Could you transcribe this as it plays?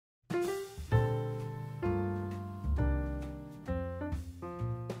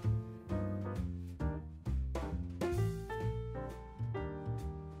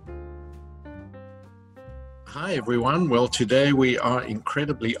Hi, everyone. Well, today we are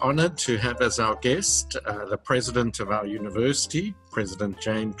incredibly honored to have as our guest the president of our university, President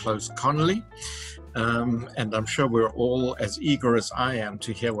Jane Close Conoley. And I'm sure we're all as eager as I am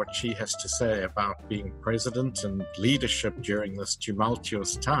to hear what she has to say about being president and leadership during this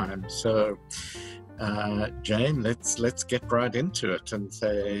tumultuous time. So, Jane, let's get right into it and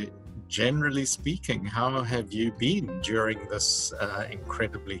say, generally speaking, how have you been during this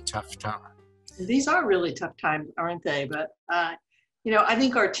incredibly tough time? These are really tough times, aren't they? But, I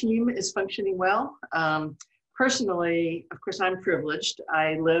think our team is functioning well. Personally, of course, I'm privileged.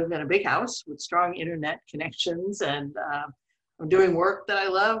 I live in a big house with strong internet connections, and I'm doing work that I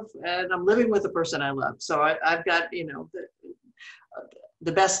love, and I'm living with the person I love. So I've got, the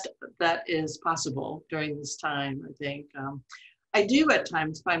best that is possible during this time, I think. I do at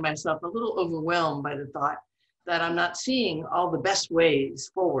times find myself a little overwhelmed by the thought that I'm not seeing all the best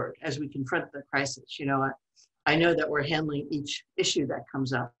ways forward as we confront the crisis. I know that we're handling each issue that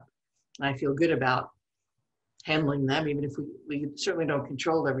comes up, and I feel good about handling them, even if we certainly don't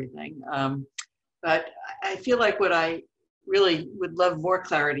control everything. But I feel like what I really would love more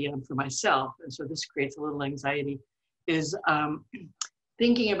clarity on for myself, and so this creates a little anxiety, is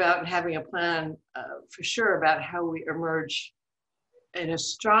thinking about and having a plan for sure about how we emerge in a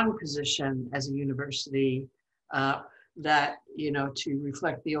strong position as a university, that, to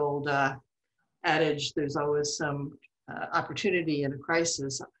reflect the old adage, there's always some opportunity in a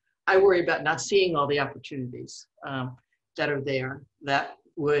crisis. I worry about not seeing all the opportunities that are there that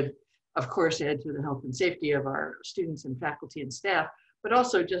would, of course, add to the health and safety of our students and faculty and staff, but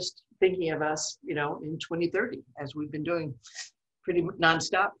also just thinking of us, in 2030, as we've been doing pretty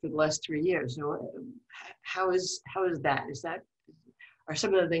nonstop for the last 3 years. How is that? Are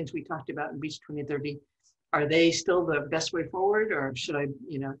some of the things we talked about in Beach 2030, are they still the best way forward, or should I,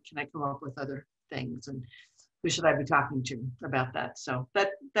 can I come up with other things, and who should I be talking to about that? So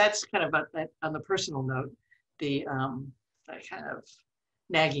that's kind of on the personal note, the that kind of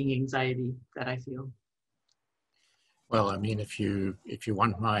nagging anxiety that I feel. Well, I mean, if you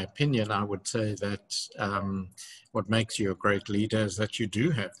want my opinion, I would say that what makes you a great leader is that you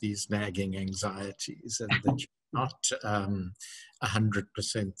do have these nagging anxieties, and that you're not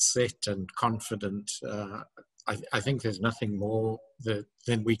 100% set and confident. I think there's nothing more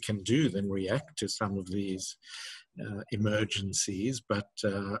than we can do than react to some of these emergencies. But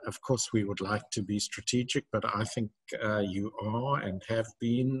of course, we would like to be strategic, but I think you are and have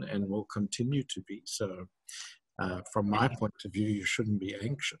been and will continue to be. So from my point of view, you shouldn't be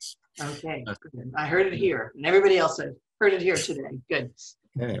anxious. Okay, good. I heard it here, and everybody else heard it here today. Good.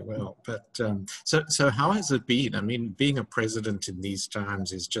 Okay, well, but so how has it been? I mean, being a president in these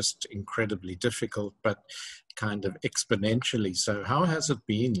times is just incredibly difficult, but kind of exponentially so. How has it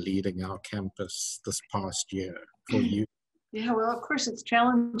been leading our campus this past year for you? Yeah, well, of course it's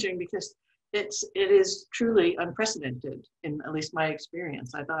challenging because it is truly unprecedented in at least my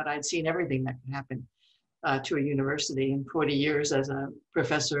experience. I thought I'd seen everything that could happen to a university in 40 years as a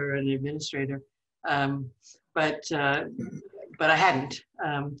professor and administrator, but I hadn't.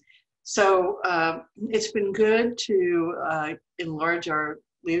 So it's been good to enlarge our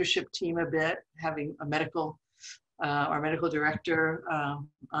leadership team a bit, having our medical director on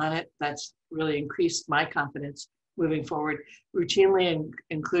it. That's really increased my confidence moving forward. Routinely,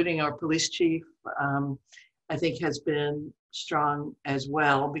 including our police chief, I think has been strong as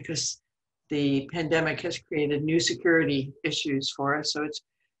well, because the pandemic has created new security issues for us. So it's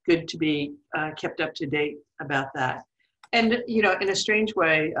good to be kept up to date about that. And, in a strange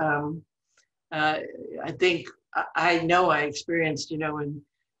way, I think I know I experienced, in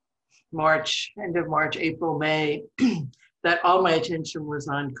March, end of March, April, May, that all my attention was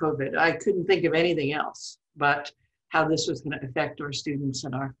on COVID. I couldn't think of anything else but how this was going to affect our students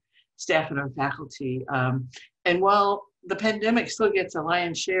and our staff and our faculty. And while the pandemic still gets a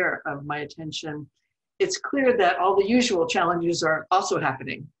lion's share of my attention, it's clear that all the usual challenges are also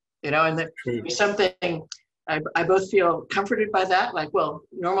happening, and that there's something. I both feel comforted by that, like, well,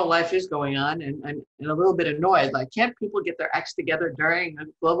 normal life is going on, and a little bit annoyed, like, can't people get their acts together during a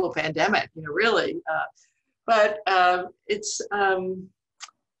global pandemic, really? But it's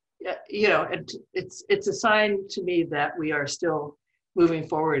a sign to me that we are still moving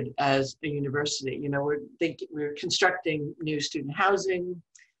forward as a university. We're constructing new student housing.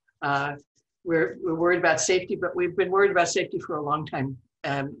 We're worried about safety, but we've been worried about safety for a long time.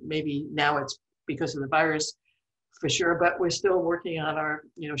 Maybe now it's because of the virus, for sure, but we're still working on our,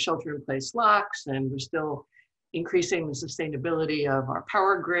 shelter-in-place locks, and we're still increasing the sustainability of our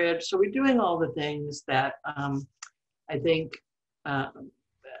power grid. So we're doing all the things that I think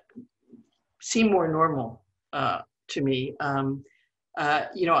seem more normal to me. A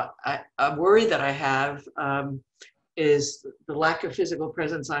worry that I have is the lack of physical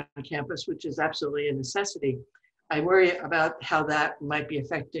presence on campus, which is absolutely a necessity. I worry about how that might be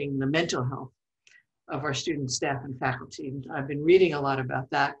affecting the mental health of our students, staff, and faculty. I've been reading a lot about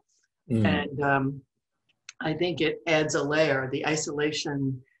that. And I think it adds a layer, the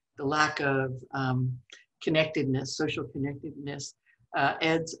isolation, the lack of connectedness, social connectedness,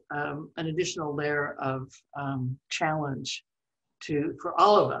 adds an additional layer of challenge for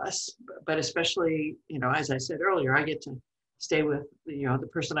all of us, but especially, as I said earlier, I get to stay with, the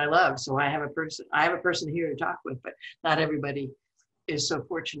person I love. So I have a person here to talk with, but not everybody is so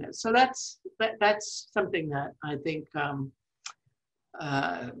fortunate. So that's something that I think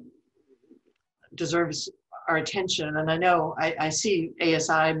deserves our attention. And I know I see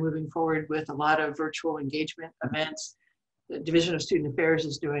ASI moving forward with a lot of virtual engagement events. The Division of Student Affairs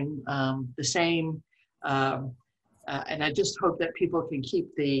is doing the same. And I just hope that people can keep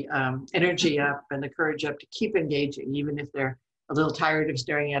the energy up and the courage up to keep engaging, even if they're a little tired of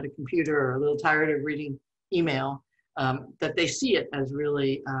staring at a computer or a little tired of reading email, that they see it as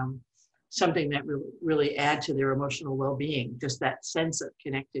really something that will really add to their emotional well-being, just that sense of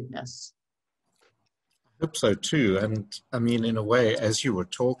connectedness. I hope so too. And I mean, in a way, as you were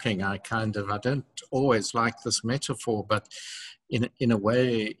talking, I don't always like this metaphor, but in a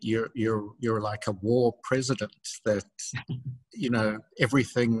way, you're like a war president that,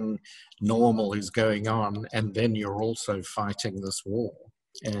 everything normal is going on, and then you're also fighting this war.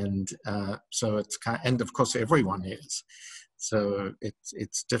 And so it's and of course everyone is. So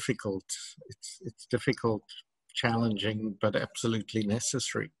it's difficult. It's difficult, challenging, but absolutely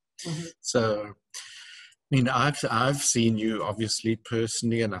necessary. Mm-hmm. So, I mean, I've seen you obviously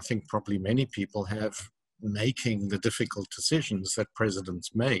personally, and I think probably many people have, making the difficult decisions that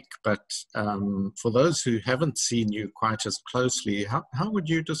presidents make. But for those who haven't seen you quite as closely, how would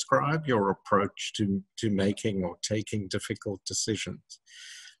you describe your approach to making or taking difficult decisions?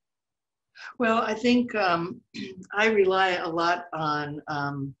 Well, I think I rely a lot on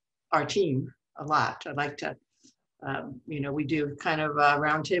our team a lot. I like to, we do kind of a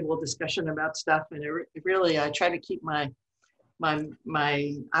roundtable discussion about stuff, and really I try to keep my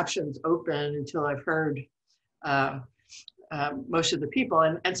options open until I've heard most of the people.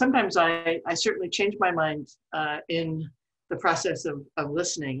 And sometimes I certainly change my mind in the process of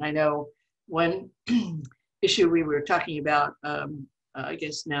listening. I know one issue we were talking about, I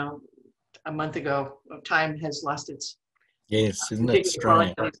guess now a month ago, time has lost its isn't it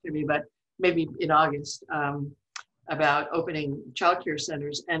strange? To me, but maybe in August, about opening childcare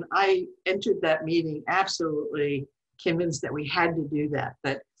centers. And I entered that meeting absolutely convinced that we had to do that,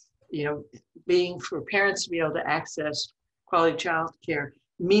 being for parents to be able to access quality childcare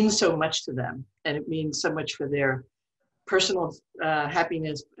means so much to them. And it means so much for their personal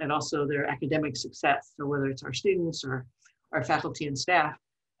happiness and also their academic success. So whether it's our students or our faculty and staff.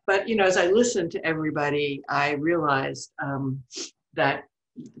 But, as I listened to everybody, I realized that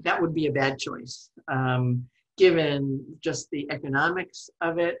would be a bad choice, given just the economics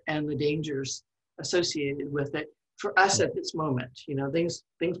of it and the dangers associated with it for us at this moment. Things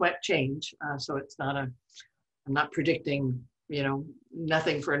might change. So it's not I'm not predicting,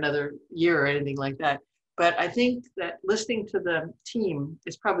 nothing for another year or anything like that. But I think that listening to the team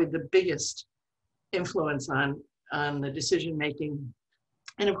is probably the biggest influence on the decision-making.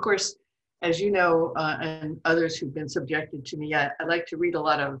 And of course, as you know, and others who've been subjected to me, I like to read a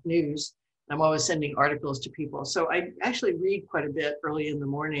lot of news. I'm always sending articles to people. So I actually read quite a bit early in the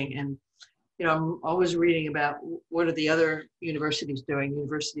morning. And, I'm always reading about what are the other universities doing,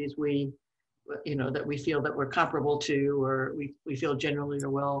 universities that we feel that we're comparable to, or we feel generally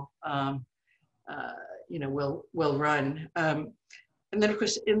are well run. And then of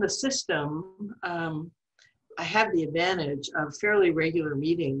course, in the system, I have the advantage of fairly regular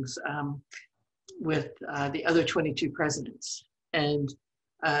meetings with the other 22 presidents. And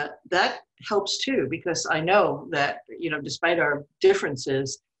that helps too, because I know that, despite our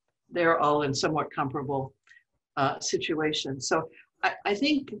differences, they're all in somewhat comparable situations. So I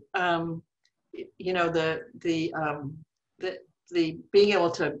think, the being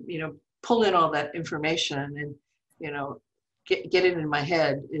able to, pull in all that information and, get it in my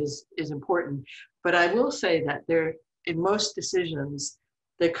head is important. But I will say that in most decisions,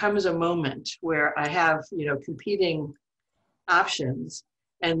 there comes a moment where I have, competing options,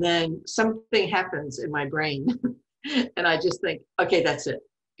 and then something happens in my brain and I just think, okay, that's it.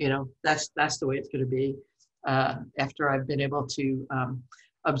 That's the way it's going to be after I've been able to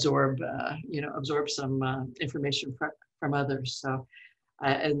absorb some information from others. So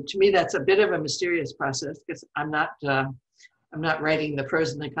And to me, that's a bit of a mysterious process because I'm not writing the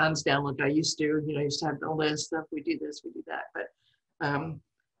pros and the cons down like I used to. You know, I used to have the list of we do this, we do that. But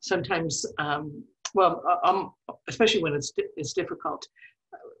sometimes, especially when it's difficult.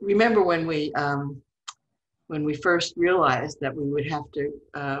 Remember when we first realized that we would have to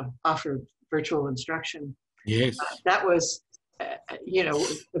offer virtual instruction? Yes. That was,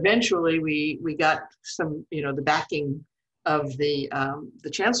 eventually we got some, the backing of the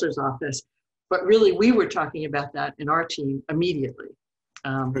chancellor's office, but really we were talking about that in our team immediately.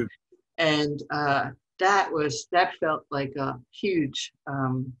 And that felt like a huge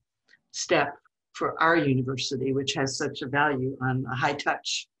step for our university, which has such a value on a high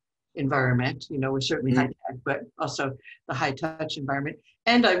touch environment. You know, we're certainly high tech, but also the high touch environment.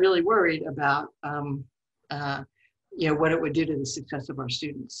 And I really worried about, what it would do to the success of our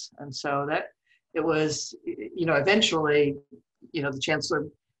students. And so that it was, eventually, the chancellor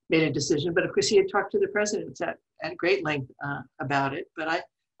made a decision, but of course he had talked to the presidents at great length about it. But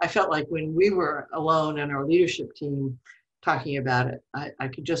I felt like when we were alone and our leadership team talking about it, I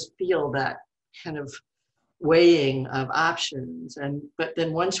could just feel that kind of weighing of options. But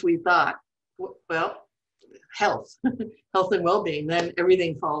then once we thought, well, health and well-being, then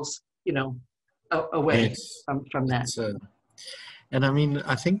everything falls, away from that. And I mean,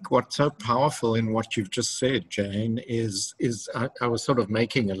 I think what's so powerful in what you've just said, Jane, is I was sort of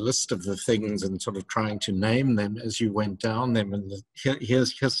making a list of the things and sort of trying to name them as you went down them. And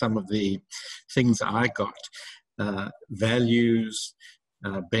here's some of the things I got. Values,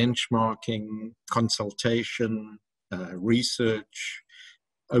 benchmarking, consultation, research,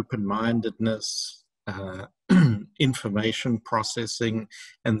 open-mindedness, information processing,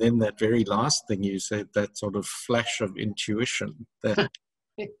 and then that very last thing you said, that sort of flash of intuition that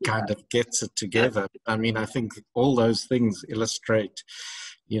kind of gets it together. I mean, I think all those things illustrate,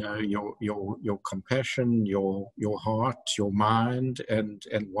 your compassion, your heart, your mind, and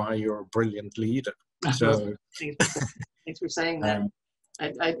why you're a brilliant leader. So thanks for saying that.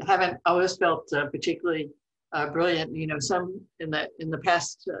 I haven't always felt particularly brilliant. Some in the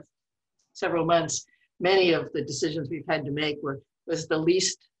past several months, many of the decisions we've had to make was the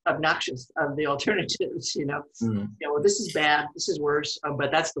least obnoxious of the alternatives. Well, this is bad, this is worse,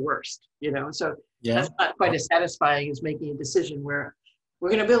 but that's the worst. So that's not quite as satisfying as making a decision where we're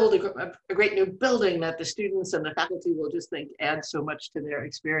going to build a great new building that the students and the faculty will just think adds so much to their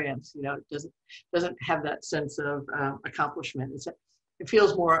experience. It doesn't have that sense of accomplishment. It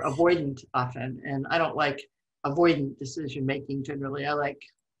feels more avoidant often, and I don't like avoidant decision making generally. I like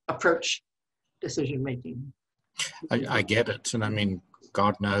approach decision making. I get it, and I mean,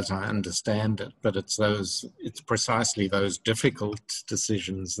 God knows I understand it, but it's precisely those difficult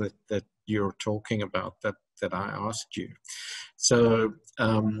decisions that you're talking about that I asked you. So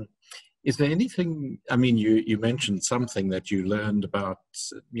is there anything, I mean, you mentioned something that you learned about,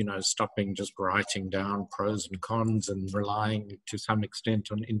 stopping just writing down pros and cons and relying to some extent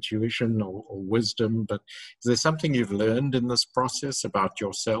on intuition or wisdom, but is there something you've learned in this process about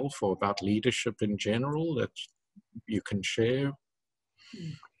yourself or about leadership in general that you can share?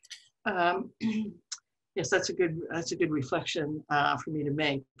 Yes, that's a good reflection for me to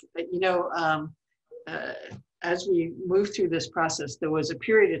make. As we moved through this process, there was a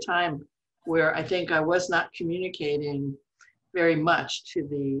period of time where I think I was not communicating very much to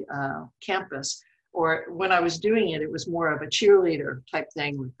the campus, or when I was doing it, it was more of a cheerleader type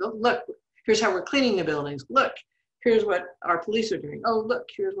thing. Look, here's how we're cleaning the buildings. Look, here's what our police are doing. Oh, look,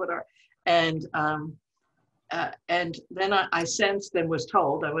 here's what and then I sensed and was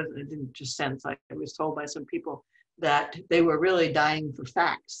told, I didn't just sense, I was told by some people that they were really dying for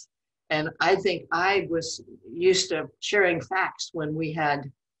facts. And I think I was used to sharing facts when we had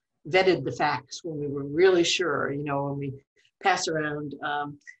vetted the facts, when we were really sure, when we pass around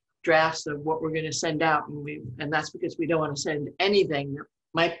drafts of what we're going to send out. And that's because we don't want to send anything that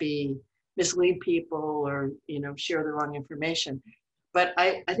might be mislead people or, share the wrong information. But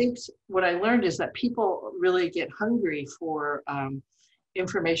I think what I learned is that people really get hungry for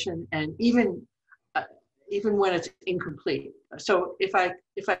information, and even when it's incomplete. So if I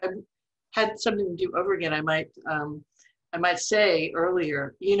had something to do over again, I might say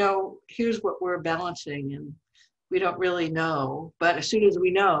earlier, here's what we're balancing, and we don't really know. But as soon as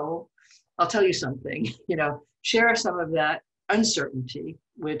we know, I'll tell you something. Share some of that uncertainty,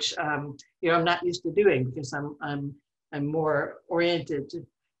 which I'm not used to doing because I'm more oriented to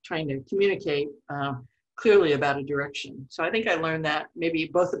trying to communicate clearly about a direction. So I think I learned that maybe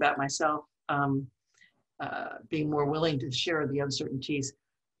both about myself, being more willing to share the uncertainties,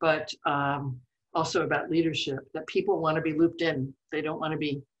 but also about leadership, that people want to be looped in. They don't want to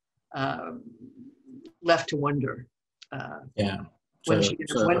be uh, left to wonder. Yeah. When So, she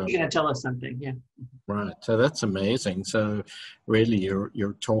when so she going to tell us something? Yeah. right. So that's amazing. So really,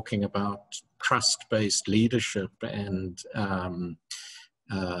 you're talking about trust-based leadership and uh,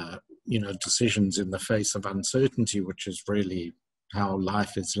 decisions in the face of uncertainty, which is really how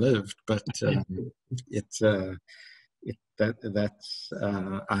life is lived. But it's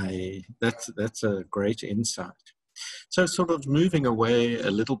that's a great insight. So, sort of moving away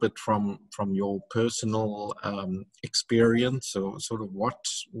a little bit from your personal experience, or sort of what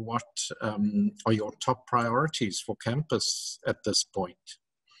are your top priorities for campus at this point?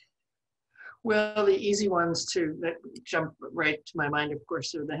 Well, the easy ones that jump right to my mind, of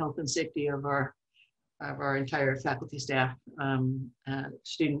course, are the health and safety of our entire faculty, staff,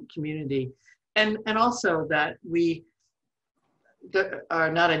 student community, and also that we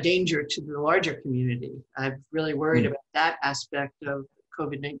are not a danger to the larger community. I'm really worried about that aspect of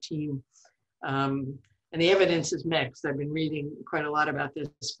COVID-19. And the evidence is mixed. I've been reading quite a lot about this,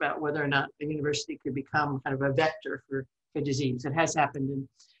 about whether or not a university could become kind of a vector for disease. It has happened in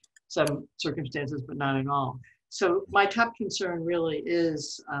some circumstances, but not in all. So my top concern really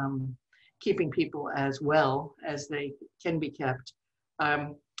is keeping people as well as they can be kept.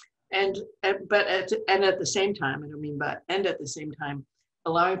 And at the same time, I don't mean but, and at the same time,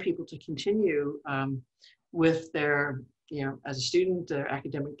 allowing people to continue with their, as a student, their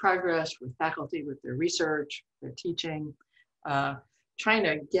academic progress, with faculty, with their research, their teaching, trying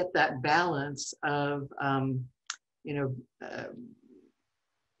to get that balance of,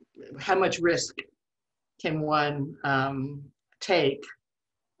 how much risk can one take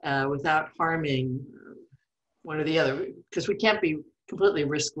without harming one or the other, because we can't be completely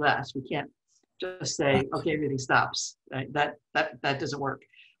riskless. We can't just say, okay, everything stops. Right? That doesn't work.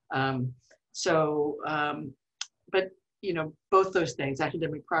 But both those things,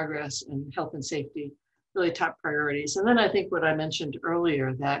 academic progress and health and safety, really top priorities. And then I think what I mentioned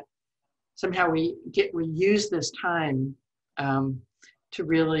earlier, that somehow we use this time to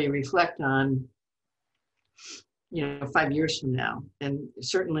really reflect on 5 years from now. And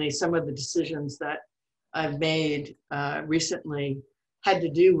certainly some of the decisions that I've made recently had to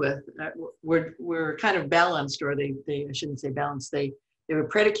do with, were kind of balanced, or they I shouldn't say balanced, they were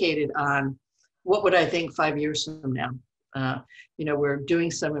predicated on what would I think 5 years from now. We're doing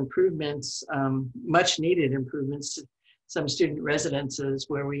some improvements, much needed improvements to some student residences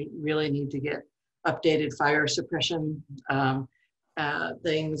where we really need to get updated fire suppression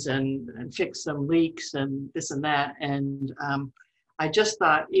things and fix some leaks and this and that. And I just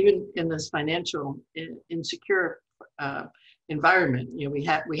thought, even in this financial insecure environment, we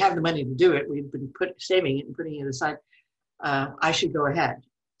have the money to do it. We've been saving it and putting it aside. I should go ahead.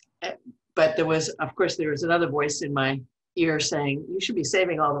 But there was another voice in my ear saying, you should be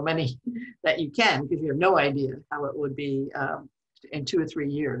saving all the money that you can, because you have no idea how it would be in 2 or 3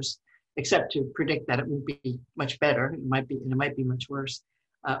 years, except to predict that it won't be much better. It might be much worse.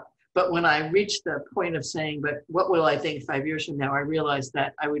 But when I reached the point of saying, but what will I think 5 years from now, I realized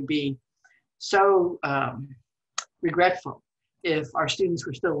that I would be so regretful if our students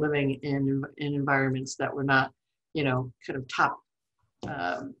were still living in environments that were not, kind of top,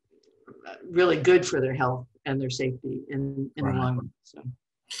 really good for their health and their safety in the long run. So.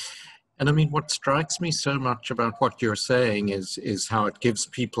 And I mean, what strikes me so much about what you're saying is how it gives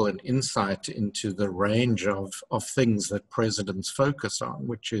people an insight into the range of things that presidents focus on,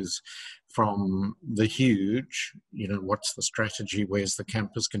 which is from the huge, what's the strategy, where's the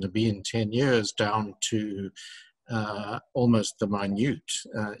campus going to be in 10 years, down to almost the minute,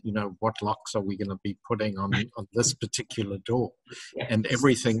 what locks are we going to be putting on this particular door, and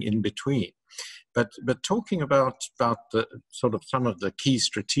everything in between. But talking about the sort of some of the key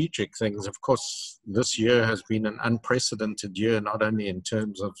strategic things, of course, this year has been an unprecedented year, not only in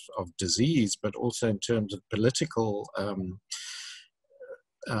terms of disease, but also in terms of political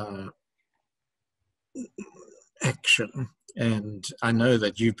action. And I know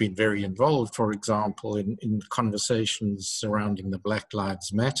that you've been very involved, for example, in conversations surrounding the Black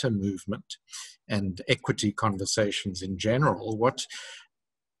Lives Matter movement and equity conversations in general.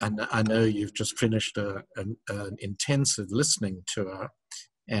 And I know you've just finished an intensive listening tour.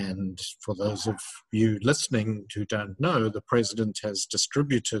 And for those of you listening who don't know, the president has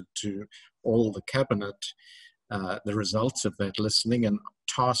distributed to all the cabinet the results of that listening and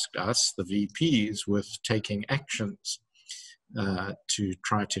tasked us, the VPs, with taking actions to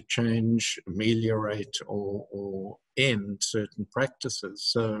try to change, ameliorate, or end certain practices.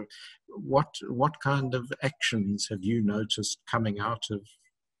 So what kind of actions have you noticed coming out of,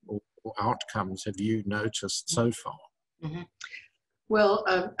 or outcomes have you noticed so far? Mm-hmm. Well,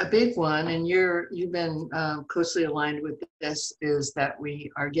 a big one, and you've been closely aligned with this, is that we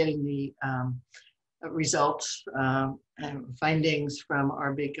are getting the results and findings from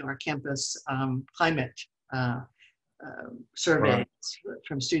our campus climate surveys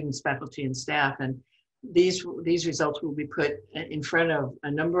from students, faculty, and staff. And these results will be put in front of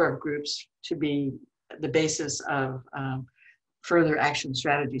a number of groups to be the basis of further action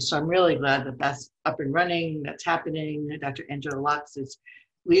strategies. So I'm really glad that that's up and running, that's happening. Dr. Angela Lux is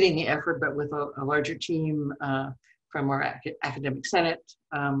leading the effort, but with a larger team from our academic senate,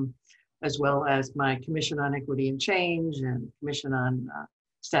 as well as my Commission on Equity and Change and Commission on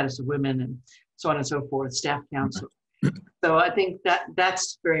Status of Women and so on and so forth, staff council. So I think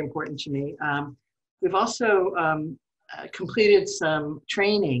that's very important to me. We've also completed some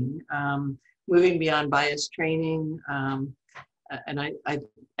training, moving beyond bias training, and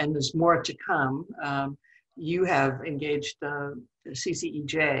there's more to come. You have engaged the CCEJ,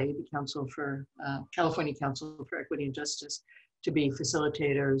 the Council for California Council for Equity and Justice, to be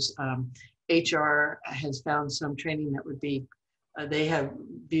facilitators. HR has found some training that would be they have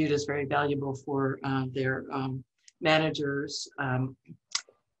viewed as very valuable for their managers.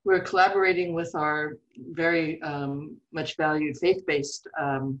 We're collaborating with our very much valued faith-based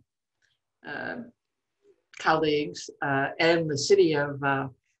colleagues and the city of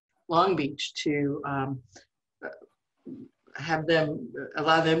Long Beach to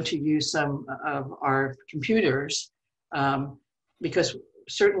allow them to use some of our computers, because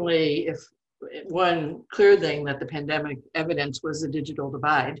certainly if one clear thing that the pandemic evidence was the digital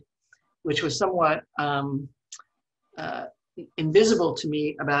divide, which was somewhat invisible to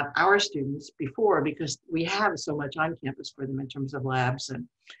me about our students before, because we have so much on campus for them in terms of labs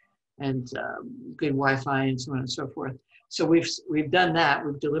and good Wi-Fi and so on and so forth. So we've done that.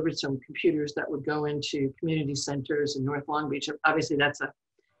 We've delivered some computers that would go into community centers in North Long Beach. Obviously, that's a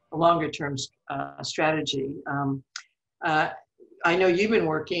longer term strategy. I know you've been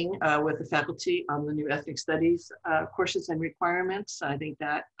working with the faculty on the new ethnic studies courses and requirements. I think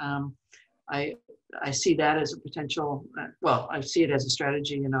that I see that as a potential, well, I see it as a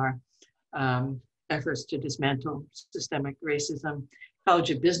strategy in our efforts to dismantle systemic racism.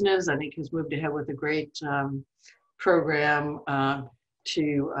 College of Business, I think, has moved ahead with a great program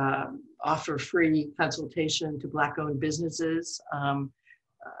to offer free consultation to Black-owned businesses,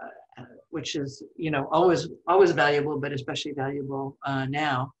 which is, always valuable, but especially valuable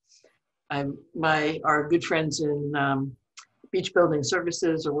now. Our good friends in Beach Building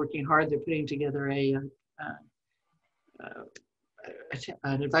Services are working hard. They're putting together an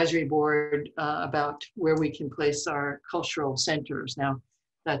advisory board about where we can place our cultural centers. Now,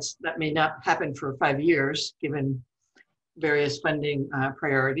 that may not happen for 5 years, given various funding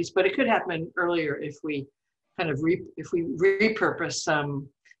priorities, but it could happen earlier if we repurpose some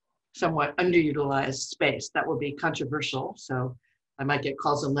somewhat underutilized space. That will be controversial, so I might get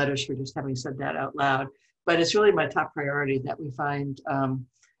calls and letters for just having said that out loud. But it's really my top priority that we find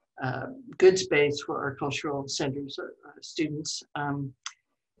good space for our cultural centers, students. And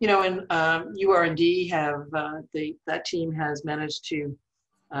UR&D have, that team has managed to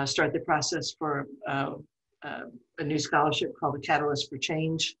start the process for a new scholarship called the Catalyst for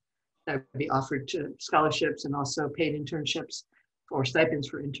Change that would be offered to scholarships and also paid internships or stipends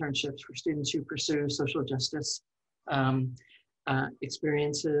for internships for students who pursue social justice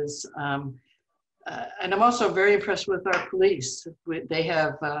experiences. And I'm also very impressed with our police. They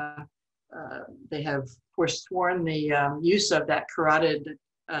have forsworn the use of that carotid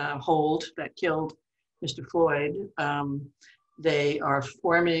hold that killed Mr. Floyd. They are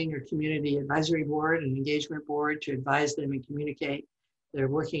forming a community advisory board and engagement board to advise them and communicate. They're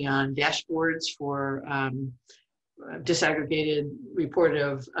working on dashboards for disaggregated report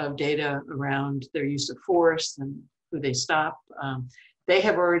of data around their use of force and who they stop. They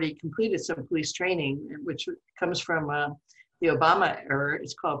have already completed some police training, which comes from the Obama era.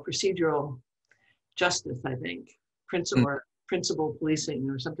 It's called procedural justice, I think, principal policing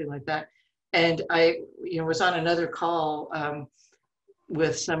or something like that. And I was on another call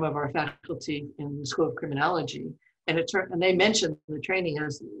with some of our faculty in the School of Criminology, and they mentioned the training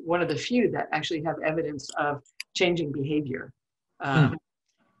as one of the few that actually have evidence of changing behavior.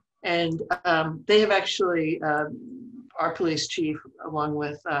 And they have actually, our police chief, along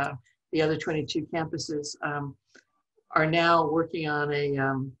with the other 22 campuses, are now working on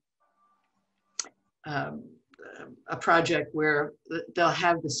a project where they'll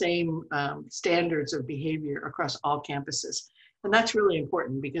have the same standards of behavior across all campuses. And that's really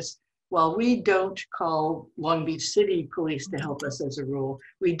important because while we don't call Long Beach City police to help us as a rule,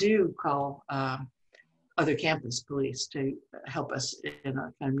 we do call other campus police to help us in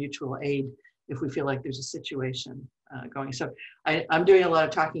a kind of mutual aid if we feel like there's a situation going. So I'm doing a lot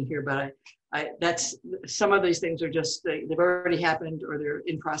of talking here, but that's some of these things are just they've already happened or they're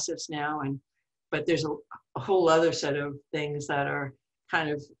in process now, but there's a whole other set of things that are kind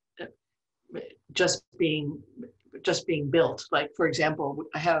of just being built. Like, for example,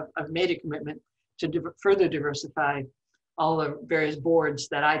 I've made a commitment to further diversify all the various boards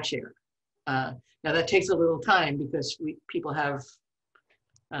that I chair. Now that takes a little time because people have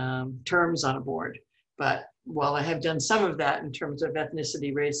terms on a board, but while I have done some of that in terms of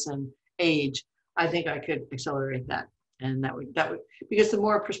ethnicity, race, and age, I think I could accelerate that. And that would because the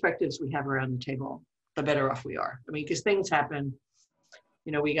more perspectives we have around the table, the better off we are. I mean, because things happen.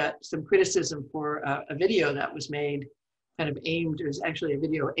 You know, we got some criticism for a video that was made, kind of aimed. It was actually a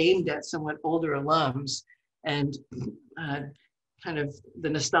video aimed at somewhat older alums, and kind of the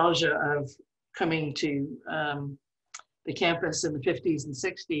nostalgia of coming to the campus in the 50s and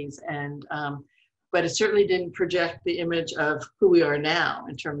 60s, and but it certainly didn't project the image of who we are now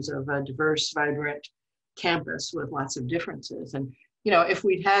in terms of a diverse, vibrant campus with lots of differences. And you know, if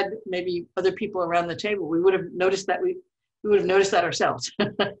we'd had maybe other people around the table, we would have noticed that we would have noticed that ourselves,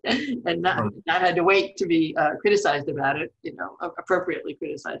 and not had to wait to be criticized about it. You know, appropriately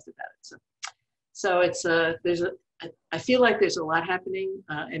criticized about it. So it's I feel like there's a lot happening,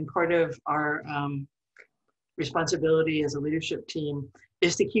 and part of our responsibility as a leadership team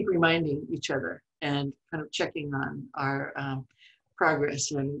is to keep reminding each other and kind of checking on our progress,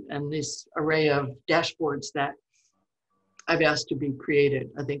 and this array of dashboards that I've asked to be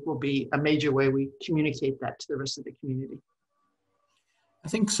created, I think will be a major way we communicate that to the rest of the community. I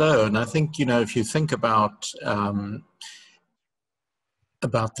think so. And I think, you know, if you think about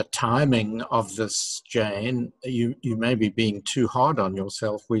the timing of this, Jane, you may be being too hard on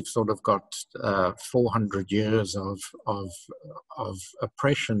yourself. We've sort of got 400 years of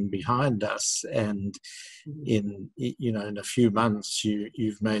oppression behind us, and in a few months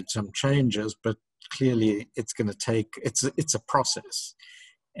you've made some changes, but clearly it's going to take. It's a process,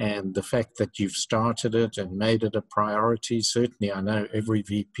 and the fact that you've started it and made it a priority. Certainly, I know every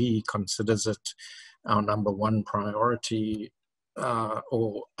VP considers it our number one priority.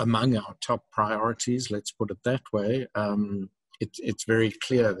 Or among our top priorities, let's put it that way. It's very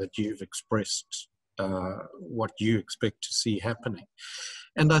clear that you've expressed what you expect to see happening.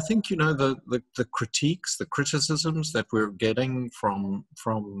 And I think, you know, the critiques, the criticisms that we're getting from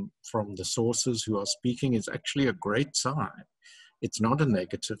the sources who are speaking is actually a great sign. It's not a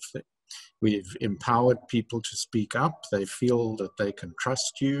negative thing. We've empowered people to speak up. They feel that they can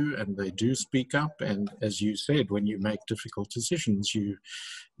trust you, and they do speak up. And as you said, when you make difficult decisions, you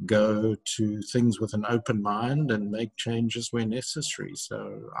go to things with an open mind and make changes where necessary.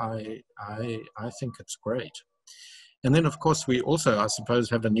 So I think it's great. And then, of course, we also, I suppose,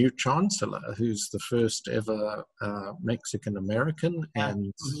 have a new chancellor who's the first ever Mexican-American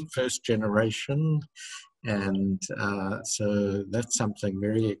and first generation. And so that's something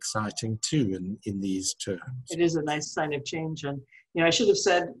very exciting too in these terms. It is a nice sign of change. And, you know, I should have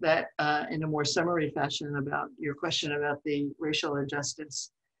said that in a more summary fashion about your question about the racial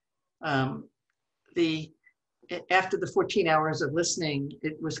injustice. After the 14 hours of listening,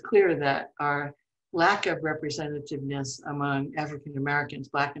 it was clear that our lack of representativeness among African Americans,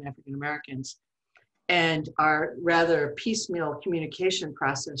 Black and African Americans, and our rather piecemeal communication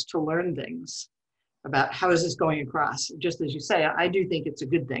process to learn things about how is this going across. Just as you say, I do think it's a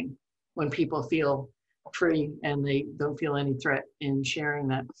good thing when people feel free and they don't feel any threat in sharing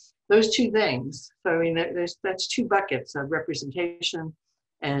that. Those two things, so I mean, that's two buckets of representation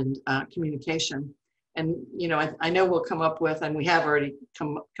and communication. And, you know, I know we'll come up with, and we have already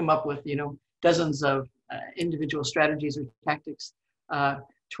come up with, you know, dozens of individual strategies or tactics to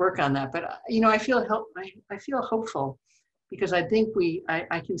work on that. But, you know, I feel hopeful because I think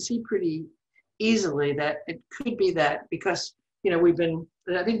I can see pretty easily that it could be that because, you know,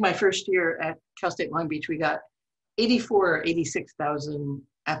 I think my first year at Cal State Long Beach, we got 84 or 86,000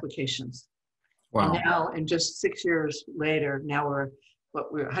 applications. Wow. And now, and just 6 years later, now we're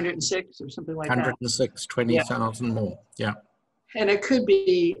 106 or something like 106, 20,000 more. Yeah. And it could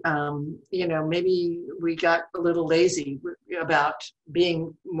be, you know, maybe we got a little lazy about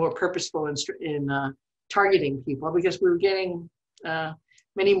being more purposeful in targeting people because we were getting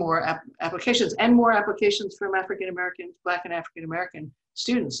many more applications and more applications from African Americans, Black and African American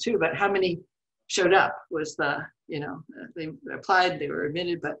students too. But how many showed up was you know, they applied, they were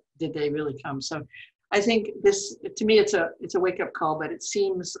admitted, but did they really come? So I think this, to me, it's a wake-up call, but it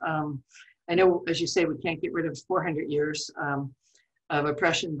seems, I know, as you say, we can't get rid of 400 years of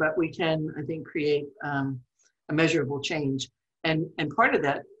oppression, but we can, I think, create a measurable change. And part of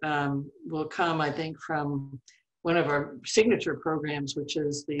that will come, I think, from one of our signature programs, which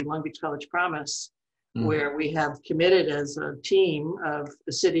is the Long Beach College Promise, where we have committed as a team of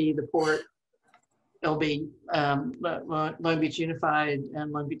the city, the port, LB, Long Beach Unified,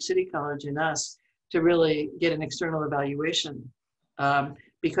 and Long Beach City College, and us, to really get an external evaluation,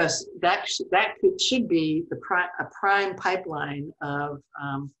 because that should be a prime pipeline of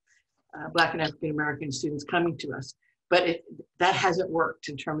Black and African American students coming to us. But that hasn't worked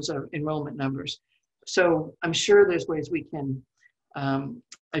in terms of enrollment numbers. So I'm sure there's ways we can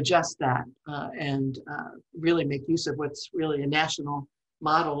adjust that and really make use of what's really a national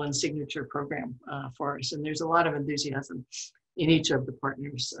model and signature program for us. And there's a lot of enthusiasm in each of the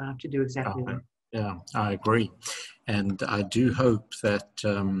partners to do exactly that. Yeah, I agree. And I do hope that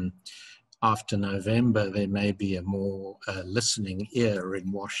after November, there may be a more listening ear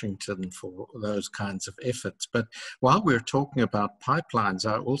in Washington for those kinds of efforts. But while we're talking about pipelines,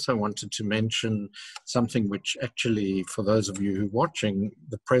 I also wanted to mention something which actually, for those of you who are watching,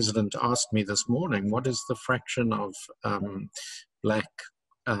 the president asked me this morning, what is the fraction of Black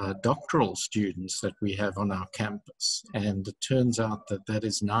doctoral students that we have on our campus? And it turns out that that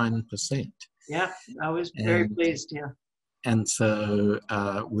is 9%. Yeah, I was very pleased, yeah. And so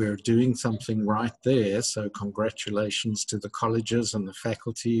we're doing something right there. So congratulations to the colleges and the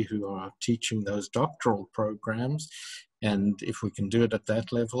faculty who are teaching those doctoral programs. And if we can do it at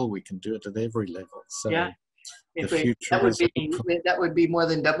that level, we can do it at every level. So yeah, the future that would be more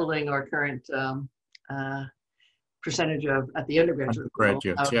than doubling our current percentage of at the undergraduate level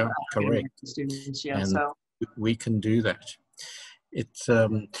of correct students. Yeah, and so we can do that. It's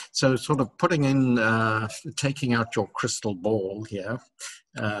so sort of putting in, taking out your crystal ball here.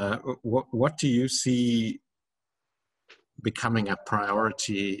 What do you see becoming a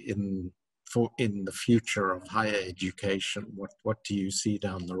priority in the future of higher education? What do you see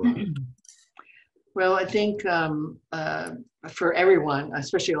down the road? Well, I think for everyone,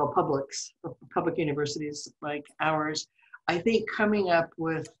 especially all public universities like ours, I think coming up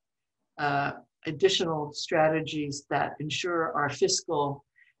with additional strategies that ensure our fiscal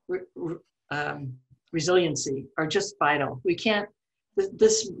resiliency are just vital. We can't,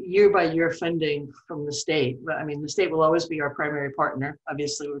 this year-by-year funding from the state, I mean, the state will always be our primary partner,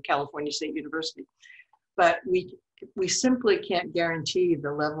 obviously we're California State University, but we simply can't guarantee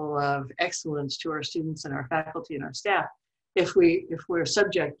the level of excellence to our students and our faculty and our staff if we're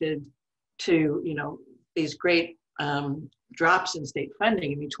subjected to, you know, these great drops in state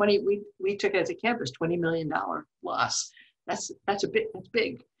funding. I mean, we took as a campus $20 million loss. That's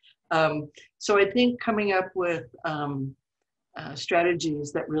big. So I think coming up with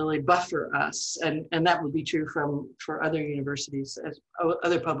strategies that really buffer us, and that would be true for other universities,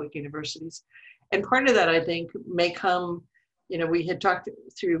 other public universities. And part of that, I think, may come, you know, we had talked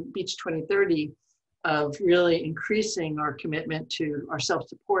through Beach 2030 of really increasing our commitment to our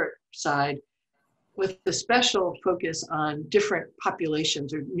self-support side, with a special focus on different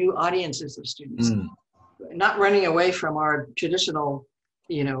populations or new audiences of students, not running away from our traditional,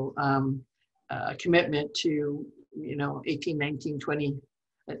 you know, commitment to, you know, 18, 19, 20,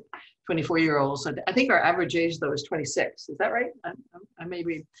 24-year-olds. I think our average age though is 26. Is that right? I may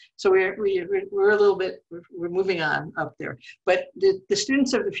be. So we're a little bit, we're moving on up there. But the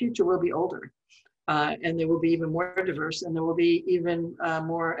students of the future will be older. And they will be even more diverse, and there will be even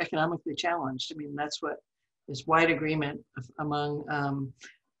more economically challenged. I mean, that's what is wide agreement among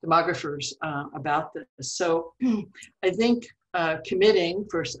demographers about this. So I think committing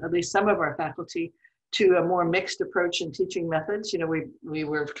for at least some of our faculty to a more mixed approach in teaching methods. You know, we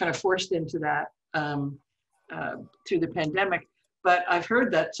were kind of forced into that through the pandemic, but I've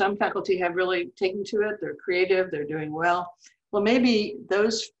heard that some faculty have really taken to it. They're creative, they're doing well. Well, maybe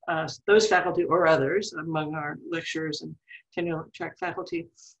those faculty or others among our lecturers and tenure track faculty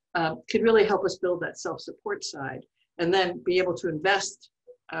could really help us build that self-support side, and then be able to invest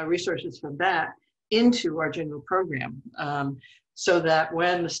resources from that into our general program, so that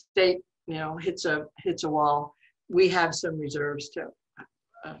when the state, you know, hits a wall, we have some reserves to,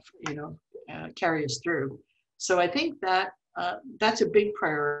 you know, carry us through. So I think that that's a big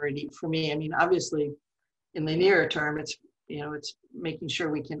priority for me. I mean, obviously, in the nearer term, it's, you know, it's making sure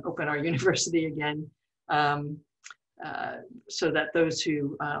we can open our university again, so that those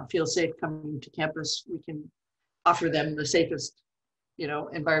who feel safe coming to campus, we can offer them the safest, you know,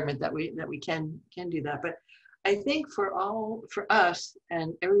 environment that we can do that. But I think for us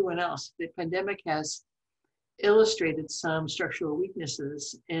and everyone else, the pandemic has illustrated some structural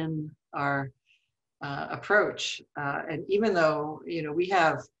weaknesses in our approach. And even though, we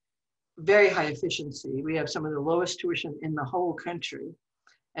have very high efficiency, we have some of the lowest tuition in the whole country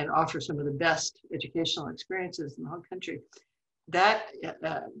and offer some of the best educational experiences in the whole country, that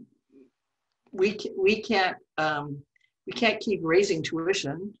we can't keep raising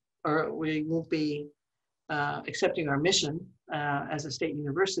tuition, or we won't be accepting our mission as a state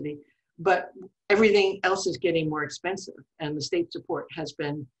university. But everything else is getting more expensive, and the state support has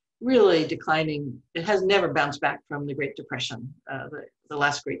been really declining. It has never bounced back from the Great Depression, the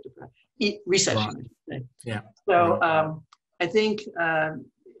last Great Depression, recession, I should say. Yeah. So I think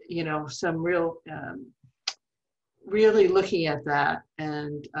some real, really looking at that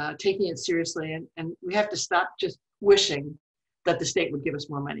and taking it seriously, and we have to stop just wishing that the state would give us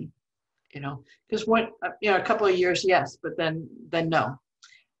more money, because a couple of years, yes, but then no.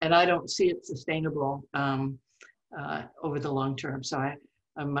 And I don't see it sustainable over the long term. So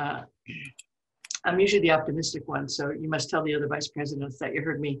I'm usually the optimistic one. So you must tell the other vice presidents that you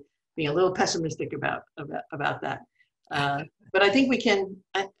heard me being a little pessimistic about that. But I think we can.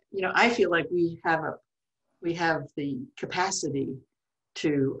 I feel like we have the capacity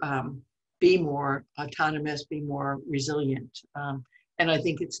to be more autonomous, be more resilient, and I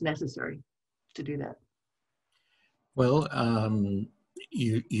think it's necessary to do that. Well,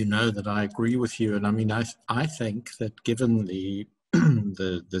 you know that I agree with you, and I mean I think that given the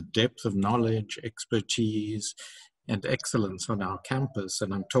the depth of knowledge, expertise, and excellence on our campus,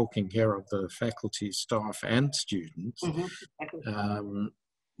 and I'm talking here of the faculty, staff, and students,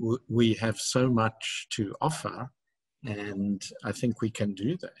 we have so much to offer, and I think we can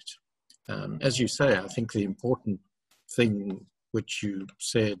do that. As you say, I think the important thing which you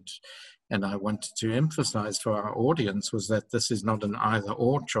said, and I wanted to emphasize for our audience, was that this is not an either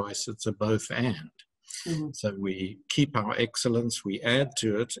or choice, it's a both and. Mm-hmm. So we keep our excellence, we add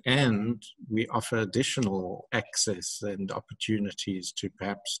to it, and we offer additional access and opportunities to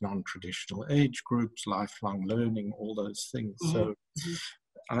perhaps non-traditional age groups, lifelong learning, all those things. Mm-hmm. So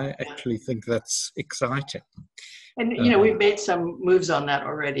I actually think that's exciting. And, we've made some moves on that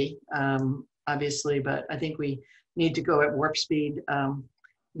already, obviously, but I think we need to go at warp speed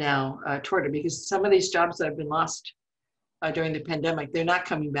now toward it, because some of these jobs that have been lost during the pandemic, they're not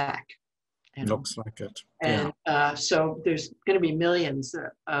coming back. Looks like it. And so there's going to be millions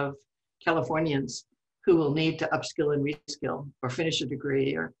of Californians who will need to upskill and reskill or finish a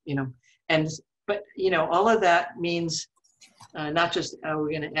degree, or, but all of that means not just we're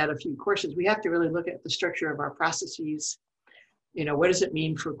going to add a few courses. We have to really look at the structure of our processes. What does it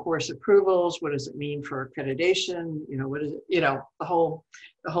mean for course approvals? What does it mean for accreditation? What is it, the whole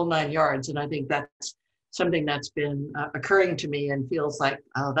 9 yards. And I think that's something that's been occurring to me and feels like,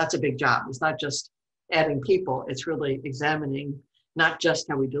 oh, that's a big job. It's not just adding people. It's really examining not just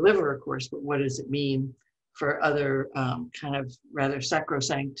how we deliver a course, but what does it mean for other kind of rather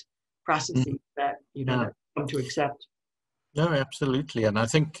sacrosanct processes that, that come to accept. No, absolutely. And I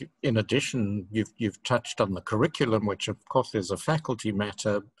think in addition, you've touched on the curriculum, which of course is a faculty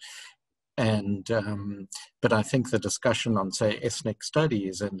matter. And but I think the discussion on, say, ethnic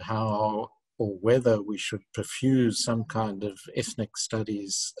studies and how or whether we should perfuse some kind of ethnic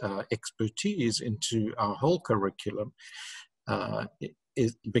studies expertise into our whole curriculum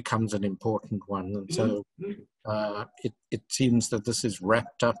it becomes an important one. And so it seems that this is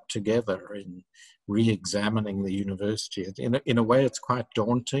wrapped up together in re-examining the university. In a way, it's quite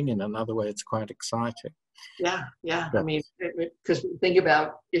daunting. In another way, it's quite exciting. Yeah. But, I mean, because think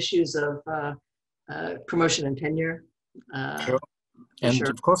about issues of promotion and tenure. Sure. And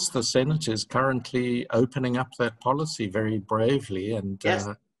of course, the Senate is currently opening up that policy very bravely. And yes.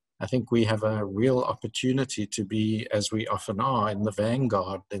 I think we have a real opportunity to be, as we often are, in the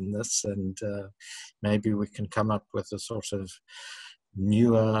vanguard in this. And maybe we can come up with a sort of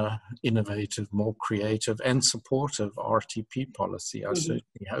newer, innovative, more creative and supportive RTP policy. I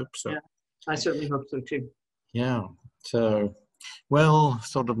certainly hope so. Yeah, I certainly hope so too. Yeah. So, well,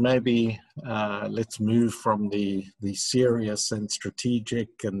 sort of maybe let's move from the serious and strategic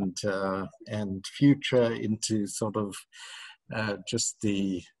and future into sort of just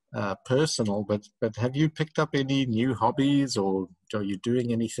the personal. But have you picked up any new hobbies, or are you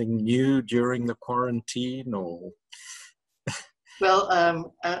doing anything new during the quarantine? Or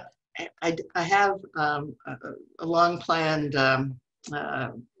well, I have a long planned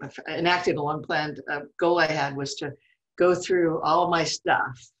enacted a long planned goal I had was to go through all my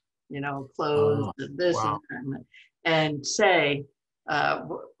stuff, clothes, and this and that, and say,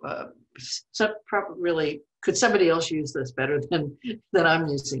 really, could somebody else use this better than I'm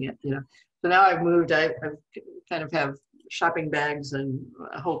using it? So now I've moved, I've kind of have shopping bags and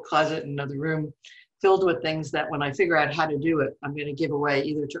a whole closet and another room filled with things that when I figure out how to do it, I'm going to give away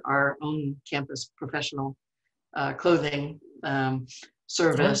either to our own campus professional clothing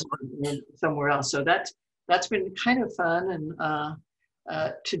service or somewhere else. So that's been kind of fun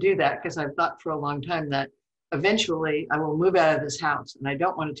and to do that, because I've thought for a long time that eventually I will move out of this house and I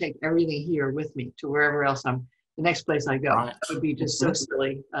don't want to take everything here with me to wherever else the next place I go. Right. That would be just so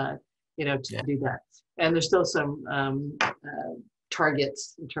silly, to do that. And there's still some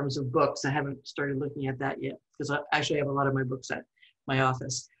targets in terms of books. I haven't started looking at that yet because I actually have a lot of my books at my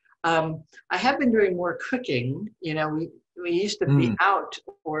office. I have been doing more cooking. We used to be out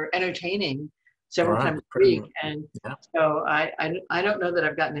or entertaining several times a week, and so I don't know that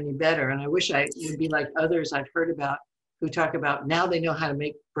I've gotten any better. And I wish I would be like others I've heard about who talk about now they know how to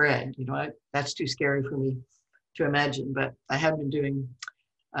make bread. That's too scary for me to imagine, but I have been doing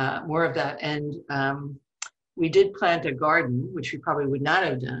more of that. And we did plant a garden, which we probably would not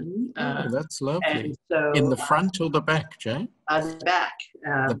have done. That's lovely. So, in the front or the back, Jane? The back.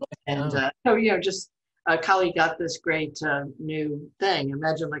 So, just a colleague got this great new thing.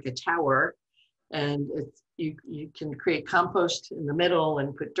 Imagine like a tower, and you can create compost in the middle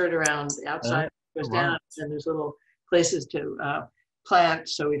and put dirt around the outside. It goes down, and there's little places to plant.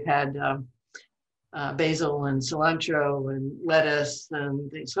 So we've had basil and cilantro and lettuce,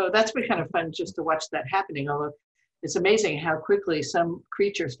 and so that's been kind of fun just to watch that happening. Although it's amazing how quickly some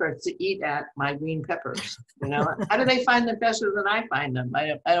creature starts to eat at my green peppers. How do they find them faster than I find them?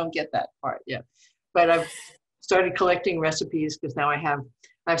 I don't get that part yet. But I've started collecting recipes because now I have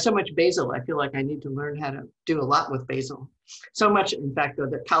so much basil. I feel like I need to learn how to do a lot with basil. So much, in fact, though,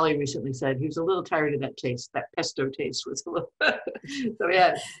 that Polly recently said he was a little tired of that taste. That pesto taste was a little. So we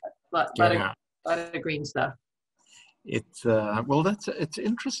had a lot of green stuff. It's it's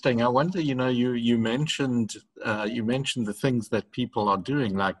interesting. I wonder, you mentioned the things that people are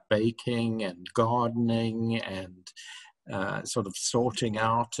doing, like baking and gardening and sort of sorting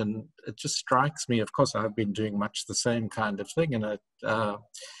out, and it just strikes me. Of course, I've been doing much the same kind of thing, and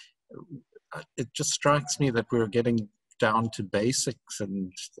it just strikes me that we're getting down to basics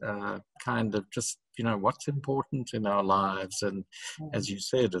and kind of just what's important in our lives. And as you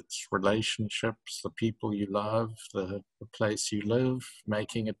said, it's relationships, the people you love, the place you live,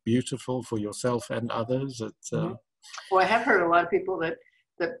 making it beautiful for yourself and others. It's Well, I have heard a lot of people that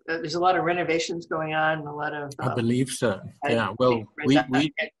there's a lot of renovations going on, and a lot of I believe so. Yeah, well,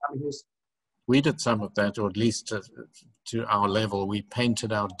 we did some of that, or at least to our level. We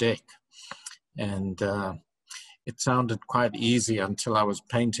painted our deck, and it sounded quite easy until I was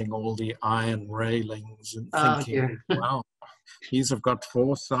painting all the iron railings and thinking, wow, these have got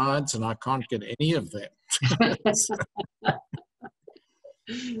 4 sides and I can't get any of them.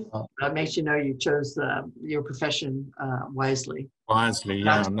 That makes you know you chose your profession wisely. Wisely,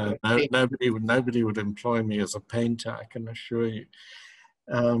 yeah. Nobody would employ me as a painter, I can assure you.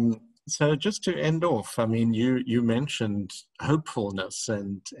 So just to end off, I mean, you mentioned hopefulness,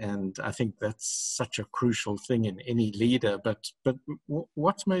 and I think that's such a crucial thing in any leader. But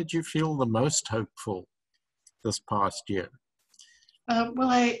what made you feel the most hopeful this past year?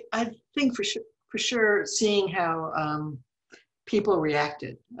 Well, I think for sure seeing how people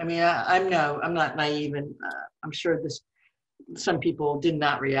reacted. I mean, I'm not naive, and I'm sure some people did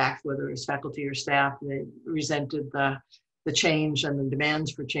not react, whether it was faculty or staff. They resented the change and the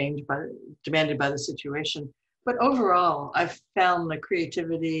demands for change demanded by the situation. But overall, I've found the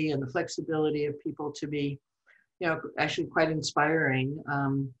creativity and the flexibility of people to be, actually quite inspiring.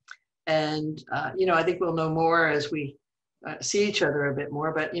 I think we'll know more as we see each other a bit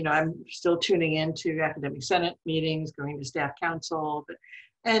more. But I'm still tuning into academic senate meetings, going to staff council,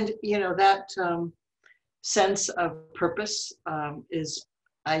 and that sense of purpose is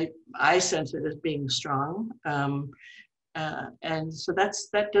I sense it as being strong. And so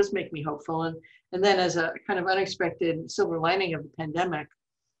that does make me hopeful. And then as a kind of unexpected silver lining of the pandemic,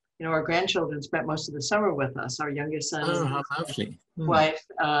 our grandchildren spent most of the summer with us. Our youngest son, wife,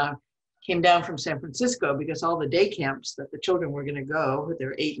 came down from San Francisco because all the day camps that the children were going to go,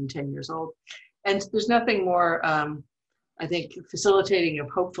 they're 8 and 10 years old. And there's nothing more, I think, facilitating of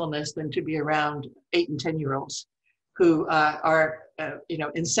hopefulness than to be around 8 and 10-year-olds who are,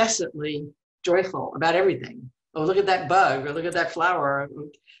 incessantly joyful about everything. Oh, look at that bug, or look at that flower.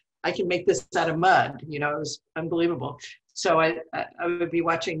 I can make this out of mud. It was unbelievable. So I would be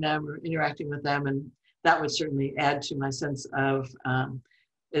watching them or interacting with them, and that would certainly add to my sense of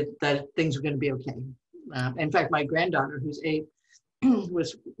that things were going to be okay. In fact, my granddaughter, who's 8,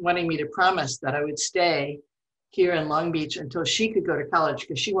 was wanting me to promise that I would stay here in Long Beach until she could go to college,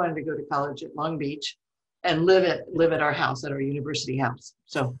 because she wanted to go to college at Long Beach and live at our house, at our university house.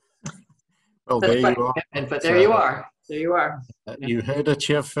 So well, there you are. But there you are. There you are. You heard it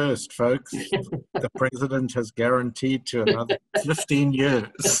here first, folks. The president has guaranteed to another 15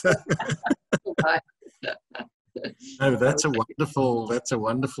 years. No, that's a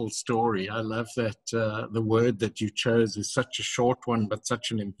wonderful story. I love that the word that you chose is such a short one, but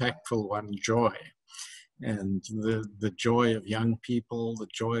such an impactful one, joy. And the joy of young people, the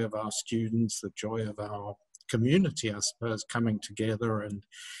joy of our students, the joy of our community, I suppose, coming together and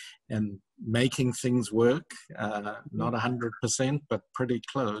making things work, not 100%, but pretty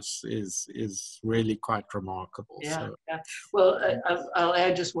close, is really quite remarkable. Yeah, so. Yeah. Well, I'll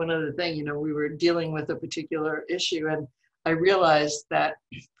add just one other thing. You know, we were dealing with a particular issue, and I realized that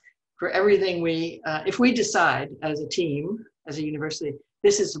for everything if we decide as a team, as a university,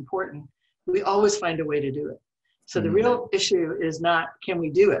 this is important, we always find a way to do it. So the real issue is not, can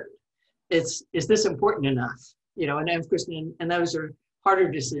we do it? It's, is this important enough? You know, and of course, and those are harder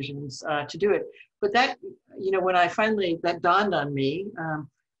decisions to do it. But that, you know, when that dawned on me,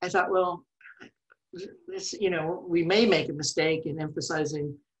 I thought, well, this, you know, we may make a mistake in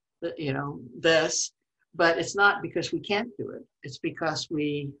emphasizing this, but it's not because we can't do it. It's because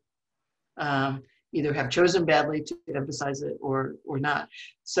we either have chosen badly to emphasize it or not.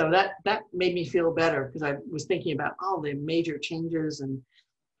 So that made me feel better, because I was thinking about all the major changes and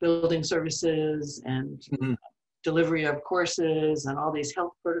building services and delivery of courses and all these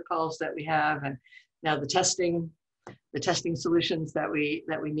health protocols that we have, and now the testing solutions that we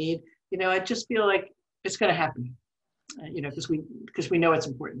need. You know, I just feel like it's going to happen. You know, because we know it's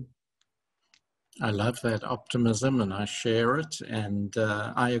important. I love that optimism, and I share it. And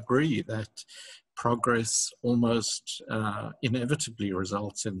I agree that progress almost inevitably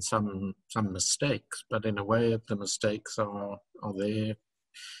results in some mistakes, but in a way, the mistakes are there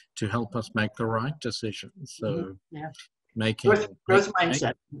to help us make the right decisions. So making growth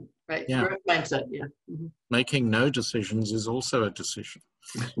mindset, right? Yeah. Growth mindset, yeah. Making no decisions is also a decision.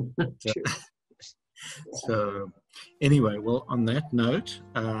 So anyway, well, on that note,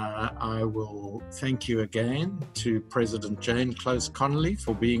 I will thank you again to President Jane Close Conoley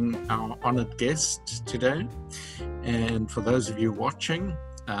for being our honored guest today. And for those of you watching,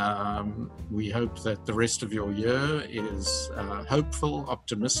 we hope that the rest of your year is hopeful,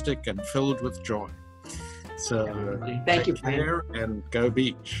 optimistic, and filled with joy. So thank you, take care and go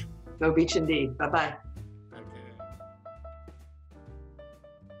Beach. Go Beach indeed. Bye-bye.